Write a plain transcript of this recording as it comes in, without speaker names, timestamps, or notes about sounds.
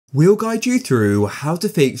We'll guide you through how to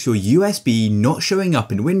fix your USB not showing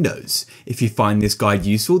up in Windows. If you find this guide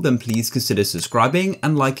useful, then please consider subscribing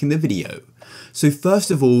and liking the video. So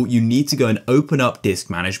first of all, you need to go and open up Disk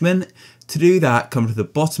Management. To do that, come to the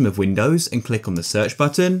bottom of Windows and click on the search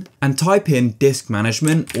button and type in Disk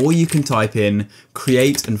Management, or you can type in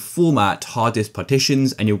Create and Format Hard Disk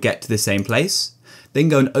Partitions and you'll get to the same place. Then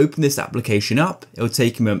go and open this application up. It'll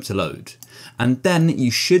take a moment to load. And then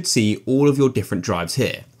you should see all of your different drives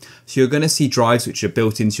here. So you're going to see drives which are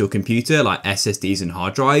built into your computer like SSDs and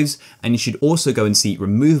hard drives, and you should also go and see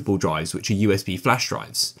removable drives which are USB flash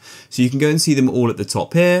drives. So you can go and see them all at the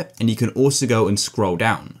top here, and you can also go and scroll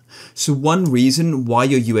down. So one reason why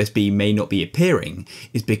your USB may not be appearing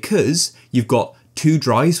is because you've got two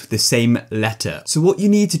drives with the same letter. So what you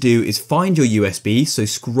need to do is find your USB, so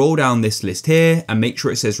scroll down this list here and make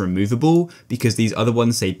sure it says removable, because these other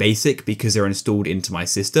ones say basic because they're installed into my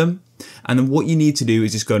system. And then what you need to do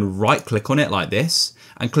is just go and right click on it like this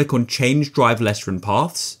and click on change drive letter and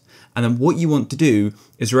paths. And then what you want to do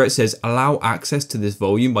is where it says allow access to this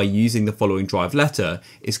volume by using the following drive letter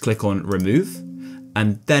is click on remove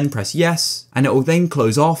and then press yes, and it will then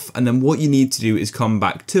close off. And then what you need to do is come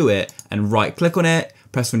back to it and right click on it,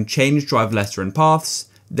 press on change drive letter and paths,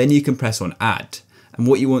 then you can press on add. And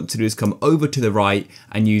what you want to do is come over to the right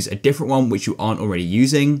and use a different one which you aren't already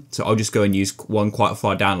using. So I'll just go and use one quite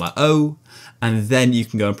far down like O, and then you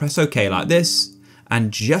can go and press OK like this.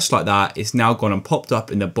 And just like that, it's now gone and popped up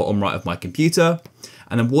in the bottom right of my computer.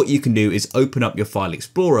 And then what you can do is open up your file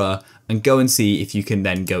explorer and go and see if you can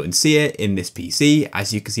then go and see it in this PC.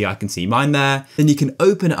 As you can see, I can see mine there. Then you can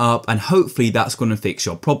open it up and hopefully that's going to fix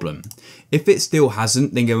your problem. If it still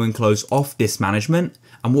hasn't, then go and close off Disk Management.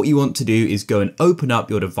 And what you want to do is go and open up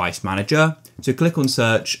your device manager. So click on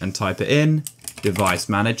search and type it in, device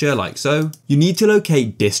manager, like so. You need to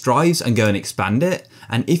locate disk drives and go and expand it.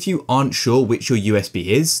 And if you aren't sure which your USB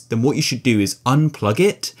is, then what you should do is unplug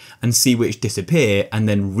it and see which disappear and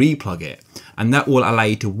then replug it. And that will allow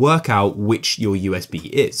you to work out which your USB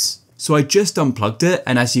is. So I just unplugged it,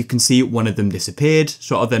 and as you can see, one of them disappeared.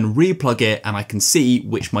 So I'll then replug it and I can see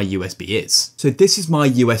which my USB is. So this is my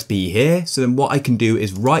USB here. So then what I can do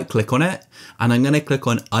is right click on it, and I'm going to click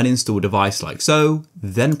on uninstall device like so,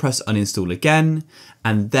 then press uninstall again,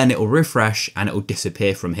 and then it will refresh and it will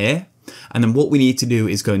disappear from here. And then what we need to do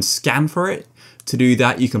is go and scan for it. To do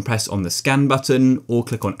that, you can press on the scan button or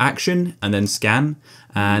click on action and then scan.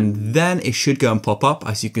 And then it should go and pop up,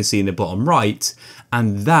 as you can see in the bottom right.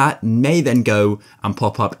 And that may then go and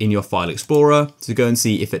pop up in your file explorer to go and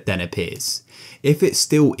see if it then appears. If it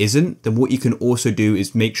still isn't, then what you can also do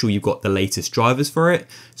is make sure you've got the latest drivers for it.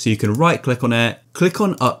 So you can right click on it, click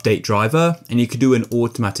on update driver, and you can do an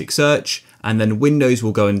automatic search. And then Windows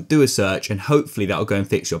will go and do a search and hopefully that'll go and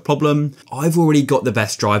fix your problem. I've already got the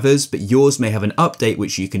best drivers, but yours may have an update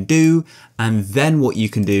which you can do. And then what you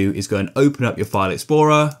can do is go and open up your file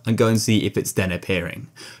explorer and go and see if it's then appearing.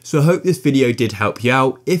 So I hope this video did help you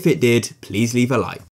out. If it did, please leave a like.